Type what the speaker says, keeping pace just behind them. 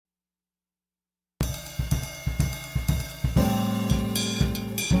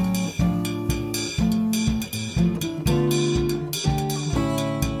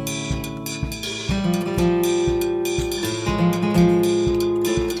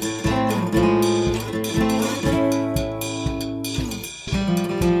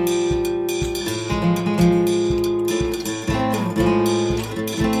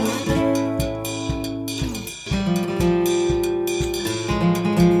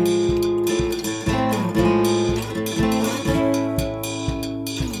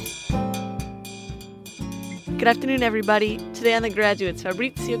Good afternoon, everybody. Today on The Graduates,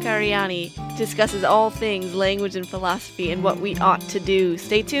 Fabrizio Cariani discusses all things language and philosophy and what we ought to do.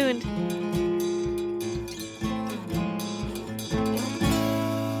 Stay tuned.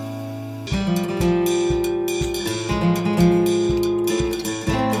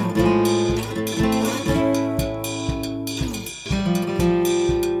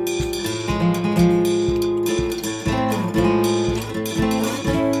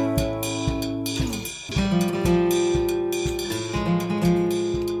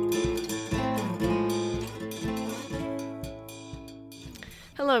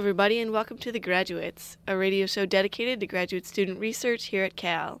 Hello, everybody, and welcome to The Graduates, a radio show dedicated to graduate student research here at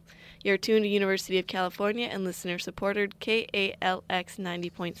Cal. You're tuned to University of California and listener-supported KALX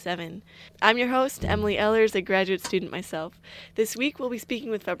 90.7. I'm your host, Emily Ellers, a graduate student myself. This week, we'll be speaking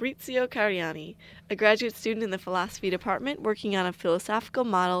with Fabrizio Cariani, a graduate student in the philosophy department working on a philosophical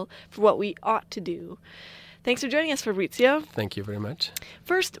model for what we ought to do. Thanks for joining us, Fabrizio. Thank you very much.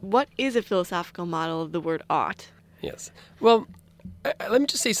 First, what is a philosophical model of the word ought? Yes. Well, let me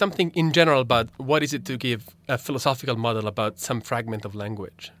just say something in general about what is it to give a philosophical model about some fragment of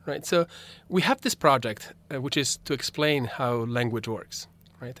language, right? So we have this project, which is to explain how language works,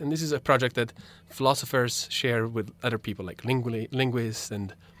 right? And this is a project that philosophers share with other people like linguists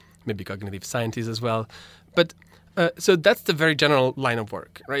and maybe cognitive scientists as well. But so that's the very general line of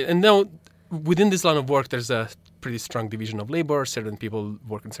work, right? And now within this line of work, there's a pretty strong division of labor. Certain people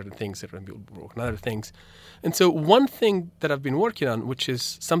work on certain things, certain people work on other things. And so one thing that I've been working on, which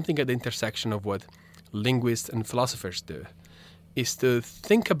is something at the intersection of what linguists and philosophers do, is to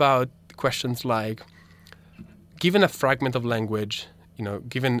think about questions like, given a fragment of language,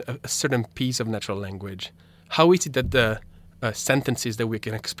 given a certain piece of natural language, how is it that the sentences that we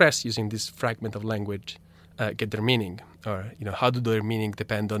can express using this fragment of language get their meaning? Or, how do their meaning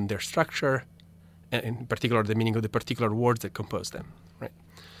depend on their structure, and in particular, the meaning of the particular words that compose them, right?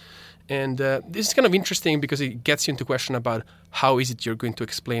 And this is kind of interesting because it gets you into question about how is it you're going to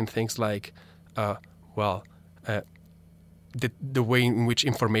explain things like, the way in which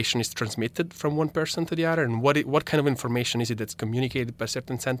information is transmitted from one person to the other, and what kind of information is it that's communicated by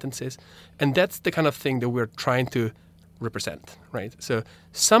certain sentences. And that's the kind of thing that we're trying to represent, right? So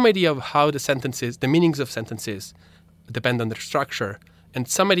some idea of how the meanings of sentences depend on their structure, and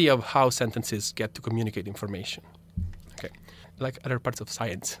some idea of how sentences get to communicate information. Okay, like other parts of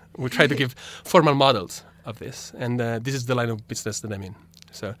science, we try to give formal models of this, and this is the line of business that I'm in.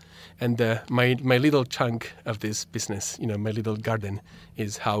 So, and my little chunk of this business, my little garden,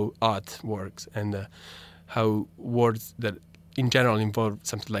 is how art works and how words that in general involve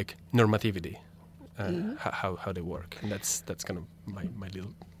something like normativity, how they work, and that's kind of my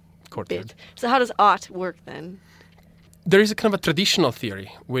little courtyard. So how does ought work then? There is a kind of a traditional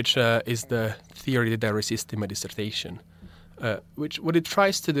theory, which is the theory that I resist in my dissertation, which what it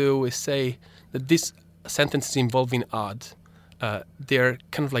tries to do is say that these sentences involving ought, they're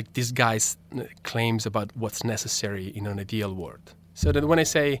kind of like disguised claims about what's necessary in an ideal world. So that when I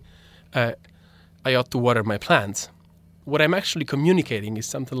say, I ought to water my plants, what I'm actually communicating is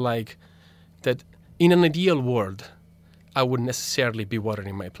something like that in an ideal world, I wouldn't necessarily be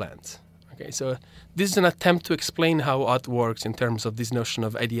watering my plants. Okay, so this is an attempt to explain how ought works in terms of this notion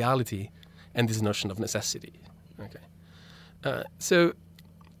of ideality and this notion of necessity. Okay, so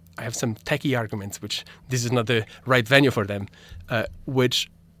I have some techie arguments, which this is not the right venue for them,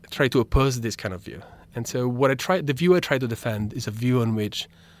 which try to oppose this kind of view. And so the view I try to defend is a view on which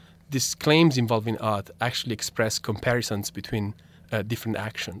these claims involving ought actually express comparisons between different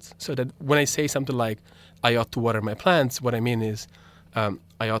actions. So that when I say something like, I ought to water my plants, what I mean is,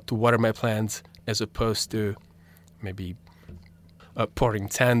 I ought to water my plants as opposed to maybe pouring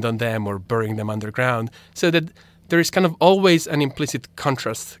sand on them or burying them underground, so that there is kind of always an implicit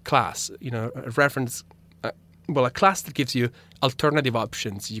contrast class, a reference, a class that gives you alternative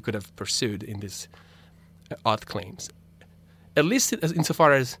options you could have pursued in these ought claims. At least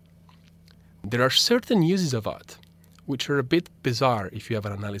insofar as there are certain uses of ought which are a bit bizarre if you have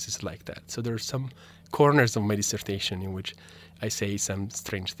an analysis like that. So there are some corners of my dissertation in which I say some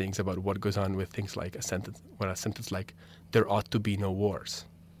strange things about what goes on with things like a sentence like, there ought to be no wars,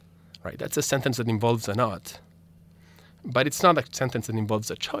 right? That's a sentence that involves an ought, but it's not a sentence that involves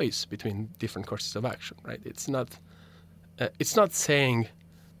a choice between different courses of action, right? It's not saying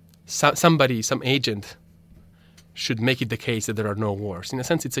some agent should make it the case that there are no wars. In a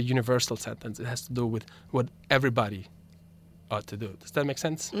sense, it's a universal sentence. It has to do with what everybody ought to do. Does that make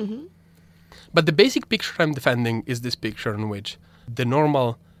sense? Mm-hmm. But the basic picture I'm defending is this picture in which the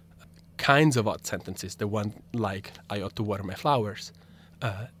normal kinds of ought sentences, the one like, I ought to water my flowers,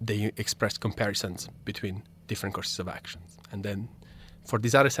 they express comparisons between different courses of actions. And then for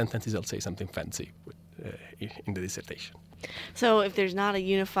these other sentences, I'll say something fancy in the dissertation. So if there's not a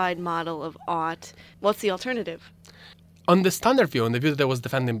unified model of ought, what's the alternative? On the standard view, on the view that I was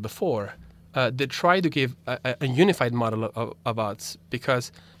defending before, they try to give a unified model of oughts,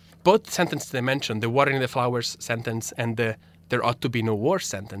 because both sentences I mentioned, the watering the flowers sentence and the there ought to be no war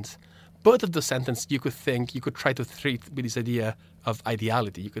sentence, both of those sentences you could try to treat with this idea of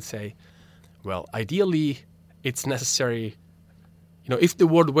ideality. You could say, well, ideally, it's necessary, if the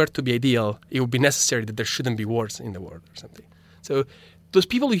world were to be ideal, it would be necessary that there shouldn't be wars in the world or something. So those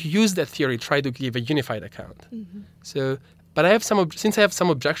people who use that theory try to give a unified account. Mm-hmm. So, but since I have some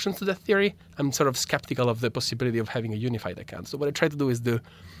objections to that theory, I'm sort of skeptical of the possibility of having a unified account. So what I try to do is do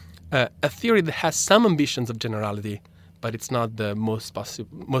a theory that has some ambitions of generality, but it's not the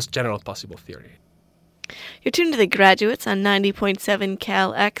most general possible theory. You're tuned to The Graduates on 90.7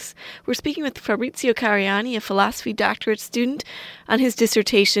 Cal X. We're speaking with Fabrizio Cariani, a philosophy doctorate student, on his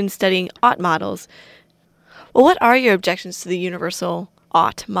dissertation studying ought models. Well, what are your objections to the universal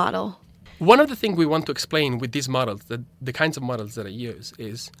ought model? One of the things we want to explain with these models, the kinds of models that I use,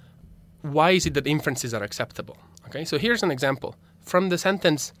 is why is it that inferences are acceptable? Okay, so here's an example. From the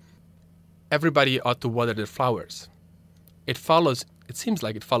sentence, everybody ought to water their flowers. It seems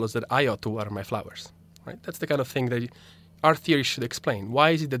like it follows that I ought to water my flowers. Right? That's the kind of thing that our theory should explain. Why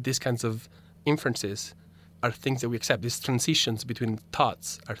is it that these kinds of inferences are things that we accept? These transitions between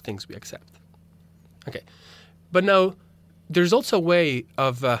thoughts are things we accept. Okay, but now there's also a way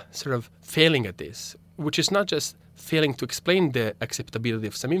of sort of failing at this, which is not just failing to explain the acceptability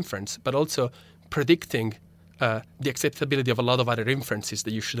of some inference, but also predicting the acceptability of a lot of other inferences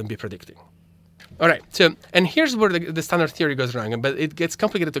that you shouldn't be predicting. All right, so, and here's where the standard theory goes wrong, but it gets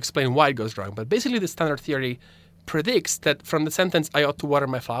complicated to explain why it goes wrong. But basically the standard theory predicts that from the sentence, I ought to water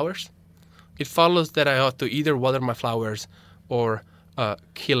my flowers, it follows that I ought to either water my flowers or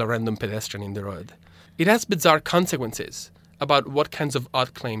kill a random pedestrian in the road. It has bizarre consequences about what kinds of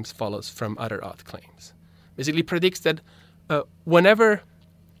ought claims follows from other ought claims. Basically predicts that whenever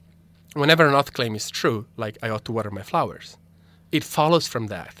an ought claim is true, like I ought to water my flowers, it follows from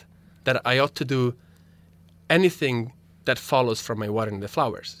that I ought to do anything that follows from my watering the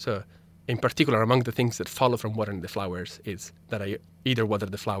flowers. So in particular, among the things that follow from watering the flowers is that I either water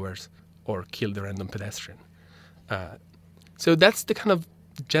the flowers or kill the random pedestrian. So that's the kind of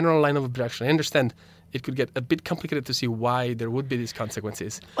general line of objection. I understand it could get a bit complicated to see why there would be these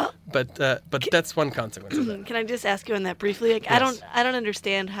consequences, but that's one consequence of that. Can I just ask you on that briefly? Like, yes. I don't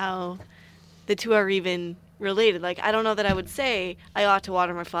understand how the two are even related. Like, I don't know that I would say I ought to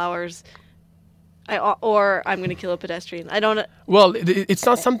water my flowers, or I'm going to kill a pedestrian. I don't. Well, it's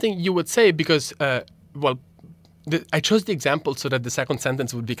not something you would say because, I chose the example so that the second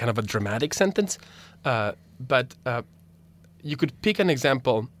sentence would be kind of a dramatic sentence, but you could pick an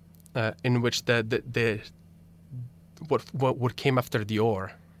example in which what came after the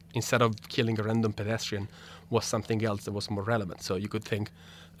or, instead of killing a random pedestrian, was something else that was more relevant. So you could think.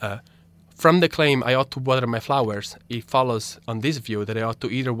 From the claim, I ought to water my flowers, it follows on this view that I ought to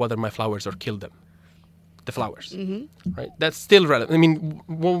either water my flowers or kill them. The flowers. Mm-hmm. Right? That's still relevant. I mean,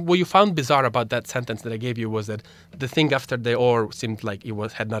 what you found bizarre about that sentence that I gave you was that the thing after the or seemed like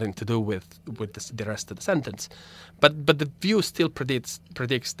it had nothing to do with the rest of the sentence. But the view still predicts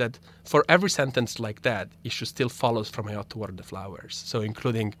that for every sentence like that, it should still follows from I ought to water the flowers. So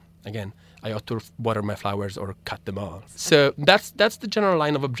including, again, I ought to water my flowers or cut them off. So that's the general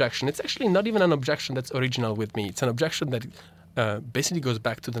line of objection. It's actually not even an objection that's original with me. It's an objection that basically goes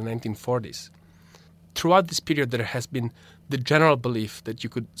back to the 1940s. Throughout this period, there has been the general belief that you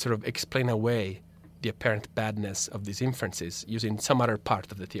could sort of explain away the apparent badness of these inferences using some other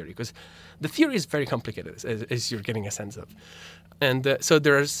part of the theory, because the theory is very complicated, as you're getting a sense of. And so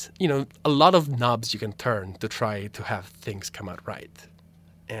there's, a lot of knobs you can turn to try to have things come out right.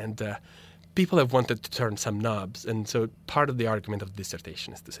 And people have wanted to turn some knobs, and so part of the argument of the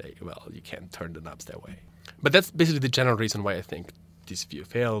dissertation is to say, well, you can't turn the knobs that way. But that's basically the general reason why I think this view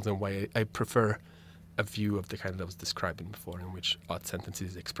fails and why I prefer a view of the kind that I was describing before, in which ought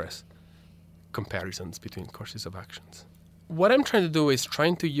sentences express comparisons between courses of actions. What I'm trying to do is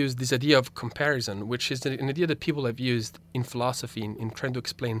trying to use this idea of comparison, which is an idea that people have used in philosophy in trying to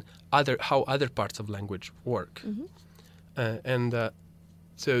explain how other parts of language work. Mm-hmm.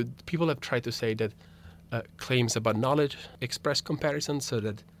 So people have tried to say that claims about knowledge express comparison, so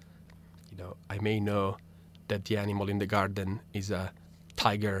that I may know that the animal in the garden is a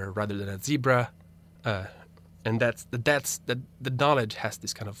tiger rather than a zebra, and that's the knowledge has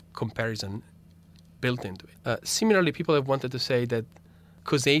this kind of comparison built into it. Similarly, people have wanted to say that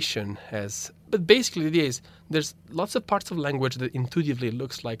causation has But basically, the idea is there's lots of parts of language that intuitively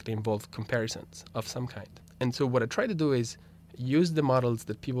looks like they involve comparisons of some kind. And so what I try to do is use the models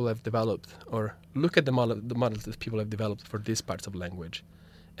that people have developed, or look at the models that people have developed for these parts of language,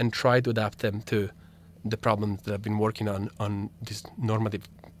 and try to adapt them to the problems that I've been working on these normative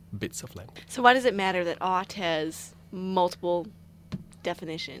bits of language. So why does it matter that ought has multiple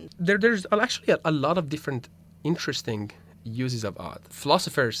definitions? There's actually a lot of different interesting uses of ought.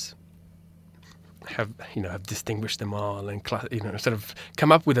 Philosophers have distinguished them all and sort of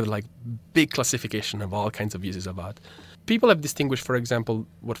come up with a big classification of all kinds of uses of ought. People have distinguished, for example,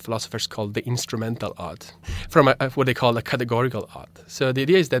 what philosophers call the instrumental ought from what they call a categorical ought. So the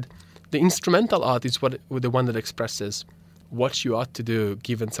idea is that the instrumental ought is the one that expresses what you ought to do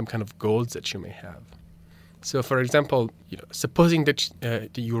given some kind of goals that you may have. So, for example, supposing that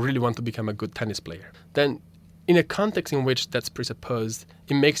you really want to become a good tennis player, then in a context in which that's presupposed,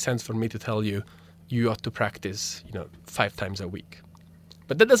 it makes sense for me to tell you ought to practice, 5 times a week.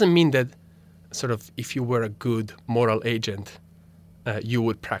 But that doesn't mean that sort of if you were a good moral agent, you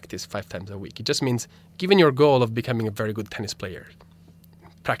would practice 5 times a week. It just means, given your goal of becoming a very good tennis player,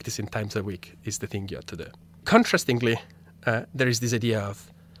 practicing times a week is the thing you ought to do. Contrastingly, there is this idea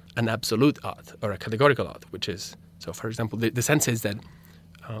of an absolute ought or a categorical ought, which is, so for example, the sense is that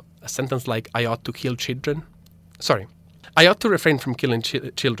a sentence like, I ought to kill children. I ought to refrain from killing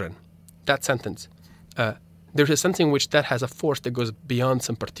children. That sentence, there's a sense in which that has a force that goes beyond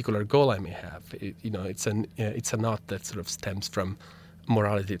some particular goal I may have. It's an ought that sort of stems from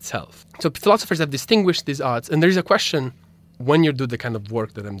morality itself. So philosophers have distinguished these oughts, and there is a question when you do the kind of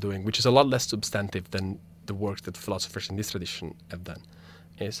work that I'm doing, which is a lot less substantive than the work that philosophers in this tradition have done,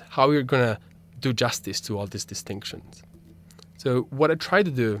 is how you're going to do justice to all these distinctions. So what I try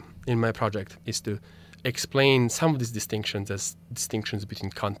to do in my project is to explain some of these distinctions as distinctions between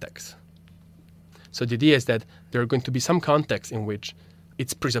contexts. So the idea is that there are going to be some contexts in which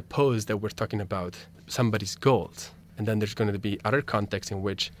it's presupposed that we're talking about somebody's goals. And then there's going to be other contexts in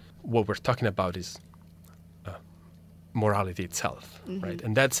which what we're talking about is morality itself, right?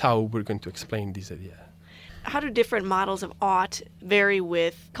 And that's how we're going to explain this idea. How do different models of ought vary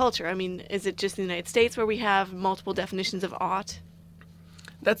with culture? I mean, is it just in the United States where we have multiple definitions of ought?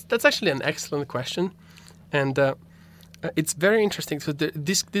 That's actually an excellent question. And it's very interesting. So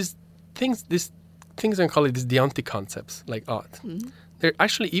these things I call it these deontic concepts, like ought. Mm-hmm. They're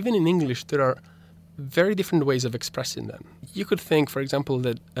actually, even in English, there are very different ways of expressing them. You could think, for example,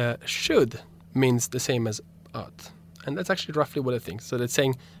 that should means the same as ought. And that's actually roughly what I think. So that's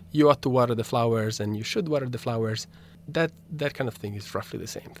saying you ought to water the flowers and you should water the flowers. That kind of thing is roughly the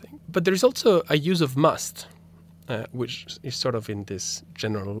same thing. But there's also a use of must, which is sort of in this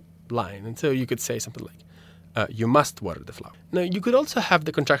general line. And so you could say something like, you must water the flower. Now, you could also have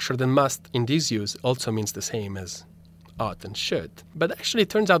the conjecture that must in this use also means the same as ought and should. But actually, it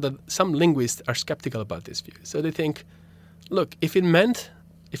turns out that some linguists are skeptical about this view. So they think, look, if it meant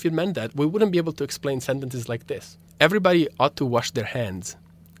that, we wouldn't be able to explain sentences like this. Everybody ought to wash their hands.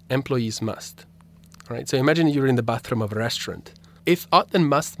 Employees must. All right? So imagine you're in the bathroom of a restaurant. If ought and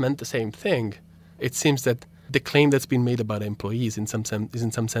must meant the same thing, it seems that the claim that's been made about employees is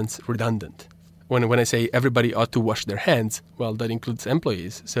in some sense redundant. When I say everybody ought to wash their hands, well, that includes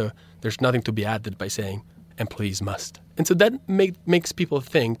employees. So there's nothing to be added by saying employees must. And so that makes people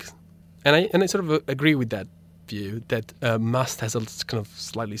think, and I sort of agree with that view, that must has a kind of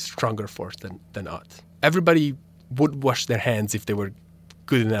slightly stronger force than ought. Everybody would wash their hands if they were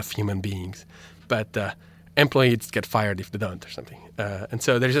good enough human beings, but employees get fired if they don't or something. And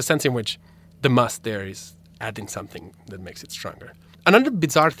so there's a sense in which the must there is adding something that makes it stronger. Another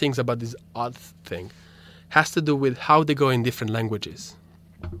bizarre thing about this ought thing has to do with how they go in different languages.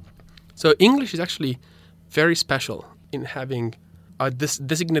 So English is actually very special in having this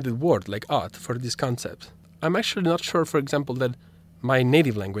designated word like ought for this concept. I'm actually not sure, for example, that my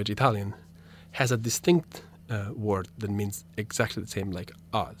native language, Italian, has a distinct word that means exactly the same like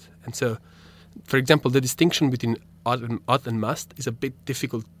ought. And so, for example, the distinction between ought and must is a bit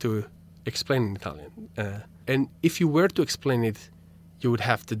difficult to explain in Italian. And if you were to explain it, you would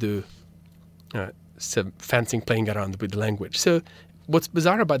have to do some fancy playing around with the language. So what's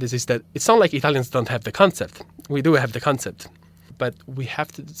bizarre about this is that it's not like Italians don't have the concept. We do have the concept, but we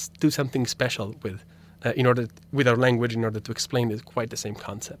have to do something special with our language in order to explain it quite the same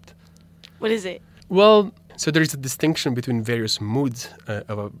concept. What is it? Well, so there is a distinction between various moods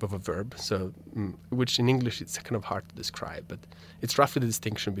of a verb, so which in English it's kind of hard to describe, but it's roughly the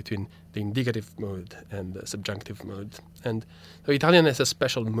distinction between the indicative mood and the subjunctive mood. And so Italian has a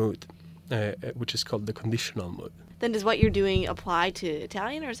special mood which is called the conditional mood. Then does what you're doing apply to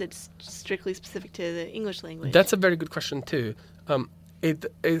Italian, or is it strictly specific to the English language? That's a very good question too. It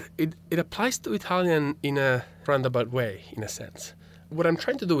applies to Italian in a roundabout way, in a sense. What I'm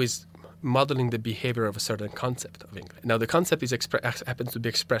trying to do is modeling the behavior of a certain concept of English. Now, the concept is happens to be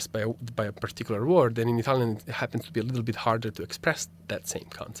expressed by a particular word, and in Italian it happens to be a little bit harder to express that same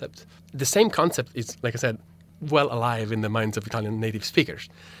concept. The same concept is, like I said, well alive in the minds of Italian native speakers.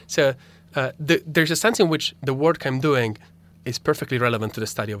 So there's a sense in which the work I'm doing is perfectly relevant to the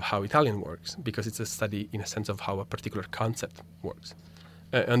study of how Italian works, because it's a study in a sense of how a particular concept works.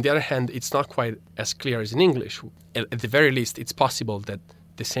 On the other hand, it's not quite as clear as in English. At the very least, it's possible that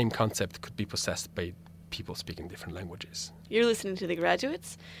the same concept could be possessed by people speaking different languages. You're listening to The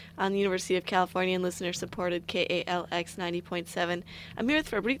Graduates on the University of California and listener-supported KALX 90.7. I'm here with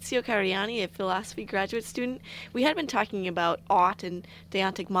Fabrizio Cariani, a philosophy graduate student. We had been talking about ought and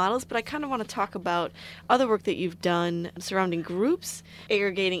deontic models, but I kind of want to talk about other work that you've done surrounding groups,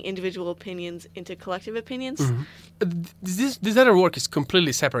 aggregating individual opinions into collective opinions. Mm-hmm. This other work is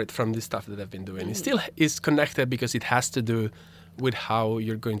completely separate from this stuff that I've been doing. It still is connected because it has to do with how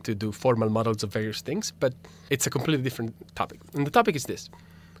you're going to do formal models of various things, but it's a completely different topic. And the topic is this.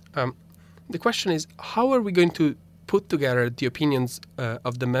 The question is, how are we going to put together the opinions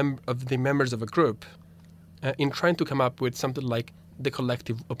of the members of a group in trying to come up with something like the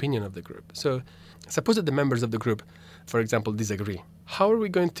collective opinion of the group? So suppose that the members of the group, for example, disagree. How are we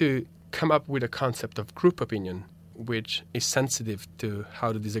going to come up with a concept of group opinion which is sensitive to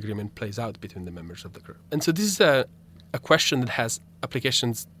how the disagreement plays out between the members of the group? And so this is a question that has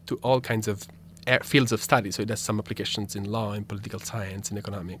applications to all kinds of fields of study. So it has some applications in law, in political science, in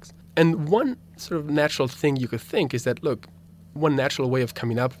economics. And one sort of natural thing you could think is that, look, one natural way of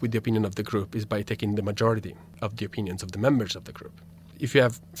coming up with the opinion of the group is by taking the majority of the opinions of the members of the group. If you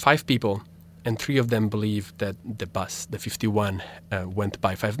have 5 people and 3 of them believe that the bus, the 51, went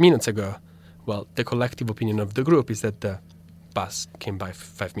by 5 minutes ago, well, the collective opinion of the group is that the bus came by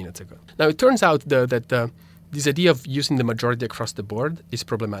 5 minutes ago. Now, it turns out, though, that this idea of using the majority across the board is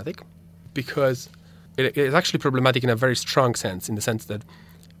problematic, because it is actually problematic in a very strong sense, in the sense that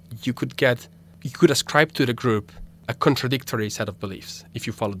you could ascribe to the group a contradictory set of beliefs if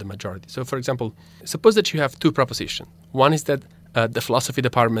you follow the majority. So, for example, suppose that you have 2 propositions. One is that the philosophy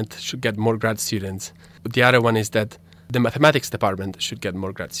department should get more grad students. The other one is that the mathematics department should get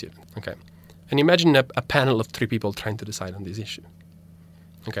more grad students. Okay, and imagine a panel of 3 people trying to decide on this issue.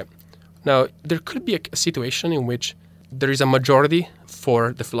 Okay. Now, there could be a situation in which there is a majority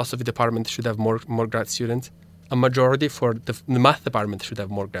for the philosophy department should have more grad students, a majority for the math department should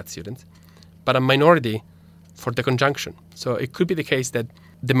have more grad students, but a minority for the conjunction. So it could be the case that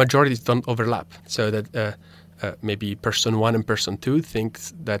the majorities don't overlap, so that maybe person 1 and person 2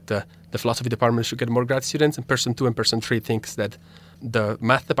 thinks that the philosophy department should get more grad students, and person 2 and person 3 thinks that the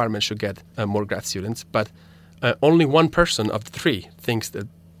math department should get more grad students, but only one person of the 3 thinks that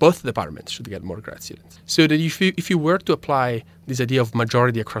both departments should get more grad students. So that if you were to apply this idea of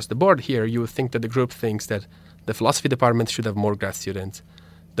majority across the board here, you would think that the group thinks that the philosophy department should have more grad students,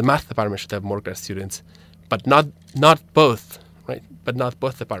 the math department should have more grad students, but not both, right? But not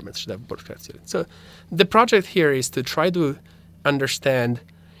both departments should have more grad students. So the project here is to try to understand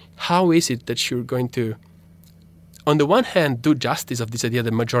how is it that you're going to, on the one hand, do justice of this idea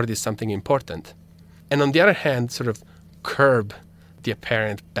that majority is something important, and on the other hand, sort of curb the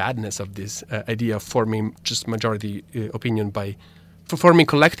apparent badness of this idea of forming just majority opinion forming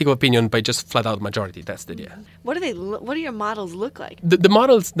collective opinion by just flat out majority. That's the idea. What do your models look like? The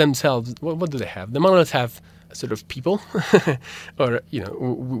models themselves, what do they have? The models have sort of people, or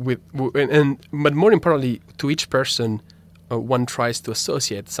but more importantly, to each person, one tries to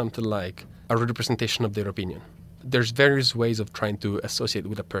associate something like a representation of their opinion. There's various ways of trying to associate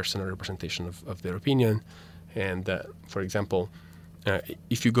with a person a representation of their opinion, and for example,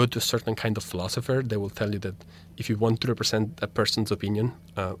 if you go to a certain kind of philosopher, they will tell you that if you want to represent a person's opinion,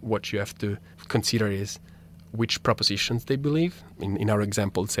 what you have to consider is which propositions they believe. In our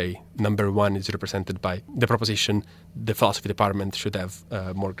example, say, number 1 is represented by the proposition the philosophy department should have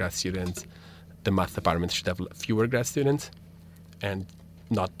more grad students, the math department should have fewer grad students, and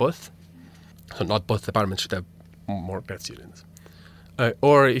not both. So not both departments should have more grad students.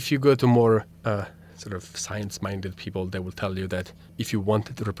 Or if you go to more sort of science-minded people, they will tell you that if you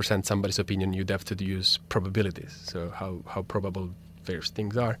wanted to represent somebody's opinion, you'd have to use probabilities, so how probable various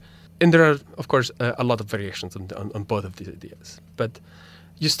things are. And there are, of course, a lot of variations on both of these ideas. But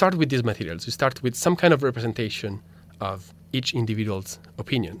you start with these materials. You start with some kind of representation of each individual's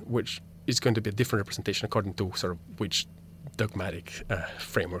opinion, which is going to be a different representation according to sort of which dogmatic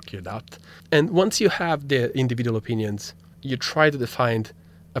framework you adopt. And once you have the individual opinions, you try to define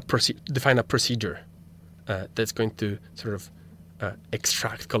a procedure that's going to sort of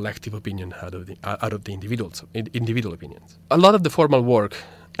extract collective opinion out of the individual opinions. A lot of the formal work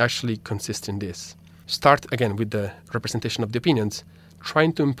actually consists in this. Start again with the representation of the opinions,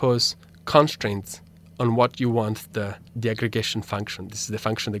 trying to impose constraints on what you want the aggregation function. This is the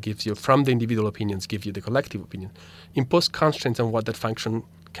function that gives you, from the individual opinions, give you the collective opinion. Impose constraints on what that function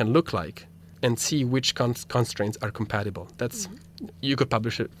can look like, and see which constraints are compatible. That's you could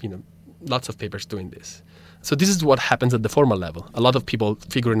publish lots of papers doing this. So this is what happens at the formal level. A lot of people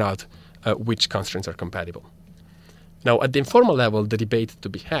figuring out which constraints are compatible. Now, at the informal level, the debate to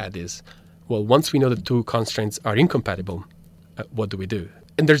be had is, well, once we know that two constraints are incompatible, what do we do?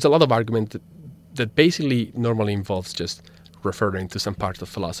 And there's a lot of argument that basically normally involves just referring to some part of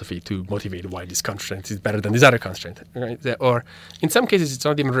philosophy to motivate why this constraint is better than this other constraint, right? Or in some cases, it's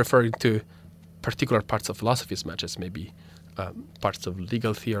not even referring to particular parts of philosophy as much as maybe parts of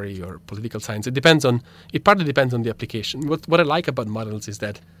legal theory or political science. It partly depends on the application. What I like about models is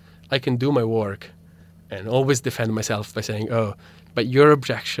that I can do my work and always defend myself by saying, oh, but your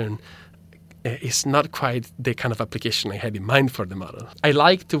objection is not quite the kind of application I had in mind for the model. I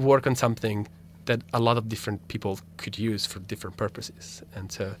like to work on something that a lot of different people could use for different purposes.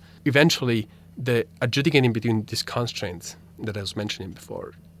 And so eventually the adjudicating between these constraints that I was mentioning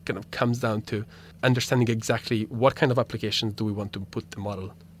before kind of comes down to understanding exactly what kind of applications do we want to put the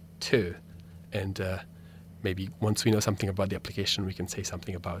model to. And maybe once we know something about the application, we can say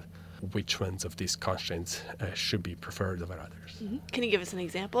something about which ones of these constraints should be preferred over others. Mm-hmm. Can you give us an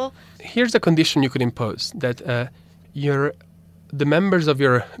example? Here's a condition you could impose, that the members of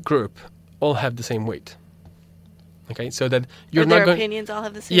your group all have the same weight. Okay, so that you're not going. Opinions all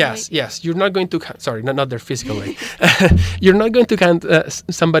have the same weight? Yes. You're not going to not their physical weight. You're not going to count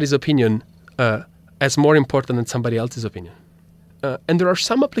somebody's opinion as more important than somebody else's opinion. And there are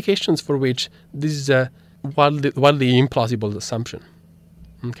some applications for which this is a wildly implausible assumption.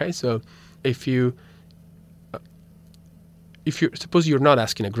 Okay, so if you suppose you're not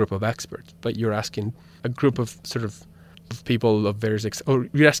asking a group of experts, but you're asking a group of of people of various or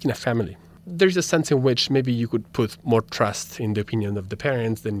you're asking a family. There's a sense in which maybe you could put more trust in the opinion of the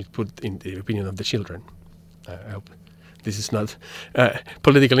parents than you put in the opinion of the children. I hope this is not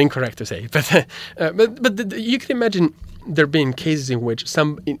politically incorrect to say, but you can imagine there being cases in which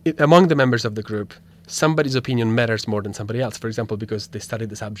among the members of the group, somebody's opinion matters more than somebody else. For example, because they studied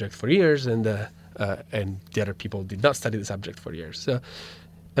the subject for years and the other people did not study the subject for years. So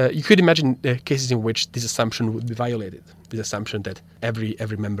you could imagine cases in which this assumption would be violated. This assumption that every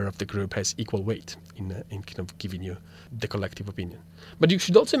member of the group has equal weight in kind of giving you the collective opinion. But you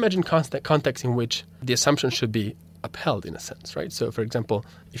should also imagine contexts in which the assumption should be upheld in a sense, right? So, for example,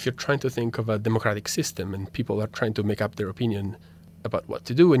 if you're trying to think of a democratic system and people are trying to make up their opinion about what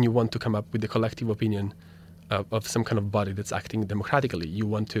to do, and you want to come up with the collective opinion of some kind of body that's acting democratically, you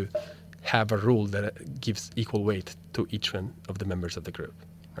want to have a rule that gives equal weight to each one of the members of the group.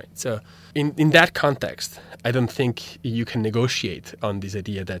 Right. So in that context, I don't think you can negotiate on this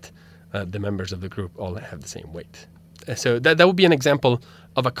idea that the members of the group all have the same weight. So that would be an example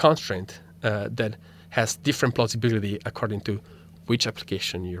of a constraint that has different plausibility according to which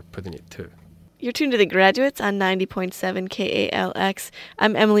application you're putting it to. You're tuned to The Graduates on 90.7 KALX.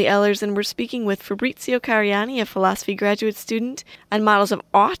 I'm Emily Ehlers, and we're speaking with Fabrizio Cariani, a philosophy graduate student, on models of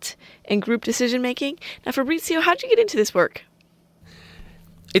ought and group decision-making. Now, Fabrizio, how'd you get into this work?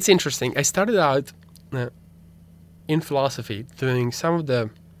 It's interesting. I started out in philosophy doing some of the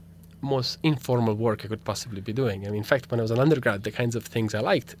most informal work I could possibly be doing. I mean, in fact, when I was an undergrad, the kinds of things I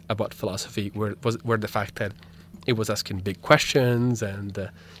liked about philosophy were the fact that it was asking big questions, and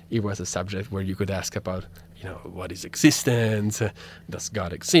it was a subject where you could ask about, what is existence? Does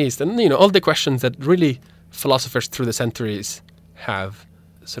God exist? And, all the questions that really philosophers through the centuries have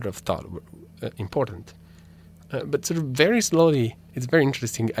sort of thought were important. But sort of very slowly, it's very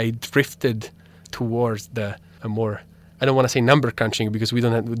interesting, I drifted towards a more, I don't want to say number crunching because we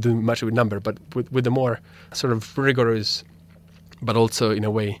don't have to do much with number, but with a more sort of rigorous, but also in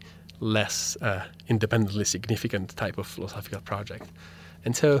a way less independently significant type of philosophical project.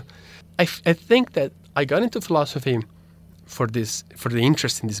 And so I think that I got into philosophy for the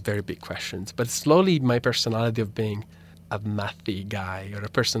interest in these very big questions, but slowly my personality of being a mathy guy or a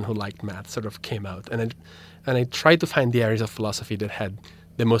person who liked math sort of came out, and I tried to find the areas of philosophy that had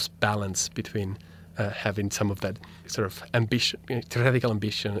the most balance between having some of that sort of ambition, theoretical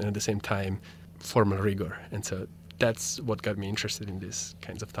ambition, and at the same time formal rigor. And so that's what got me interested in these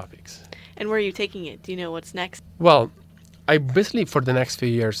kinds of topics. And where are you taking it? Do you know what's next? Well, I basically, for the next few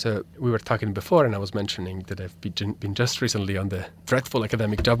years, we were talking before, and I was mentioning that I've been just recently on the dreadful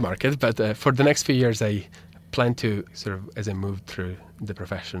academic job market. But for the next few years, I plan to sort of, as I move through the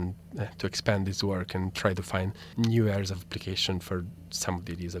profession, to expand this work and try to find new areas of application for some of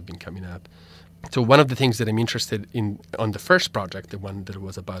the ideas that have been coming up. So one of the things that I'm interested in on the first project, the one that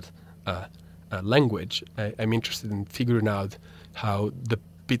was about language, I'm interested in figuring out how the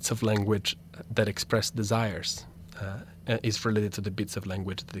bits of language that express desires is related to the bits of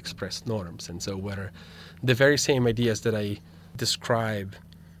language that express norms. And so whether the very same ideas that I describe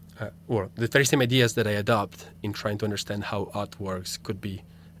or the very same ideas that I adopt in trying to understand how art works could be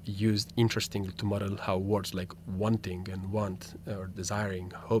used interestingly to model how words like wanting and want or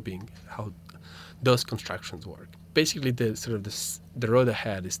desiring, hoping, how those constructions work. Basically, the road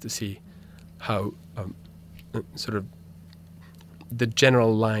ahead is to see how sort of the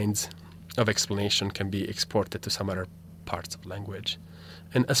general lines of explanation can be exported to some other parts of language.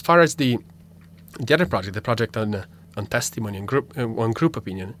 And as far as the other project, the project on testimony and group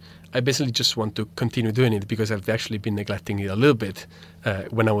opinion, I basically just want to continue doing it because I've actually been neglecting it a little bit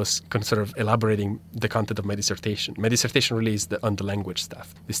when I was sort of elaborating the content of my dissertation. My dissertation really is on the language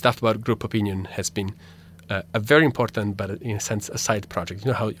stuff. The stuff about group opinion has been a very important, but in a sense, a side project.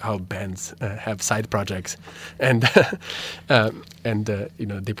 You know how bands have side projects, and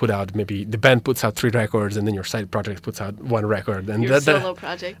they put out, maybe the band puts out 3 records, and then your side project puts out 1 record. And your solo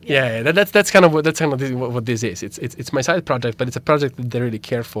project. Yeah, that's kind of what this is. It's my side project, but it's a project that they really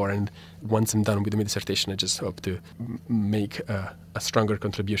care for. And once I'm done with my dissertation, I just hope to make a stronger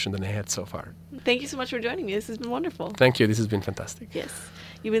contribution than I had so far. Thank you so much for joining me. This has been wonderful. Thank you. This has been fantastic. Yes.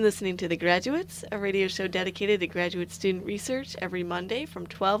 You've been listening to The Graduates, a radio show dedicated to graduate student research every Monday from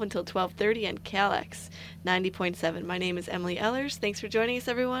 12 until 12:30 on CalX 90.7. My name is Emily Ellers. Thanks for joining us,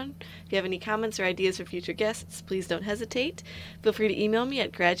 everyone. If you have any comments or ideas for future guests, please don't hesitate. Feel free to email me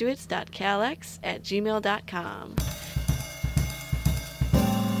at graduates.calx@gmail.com.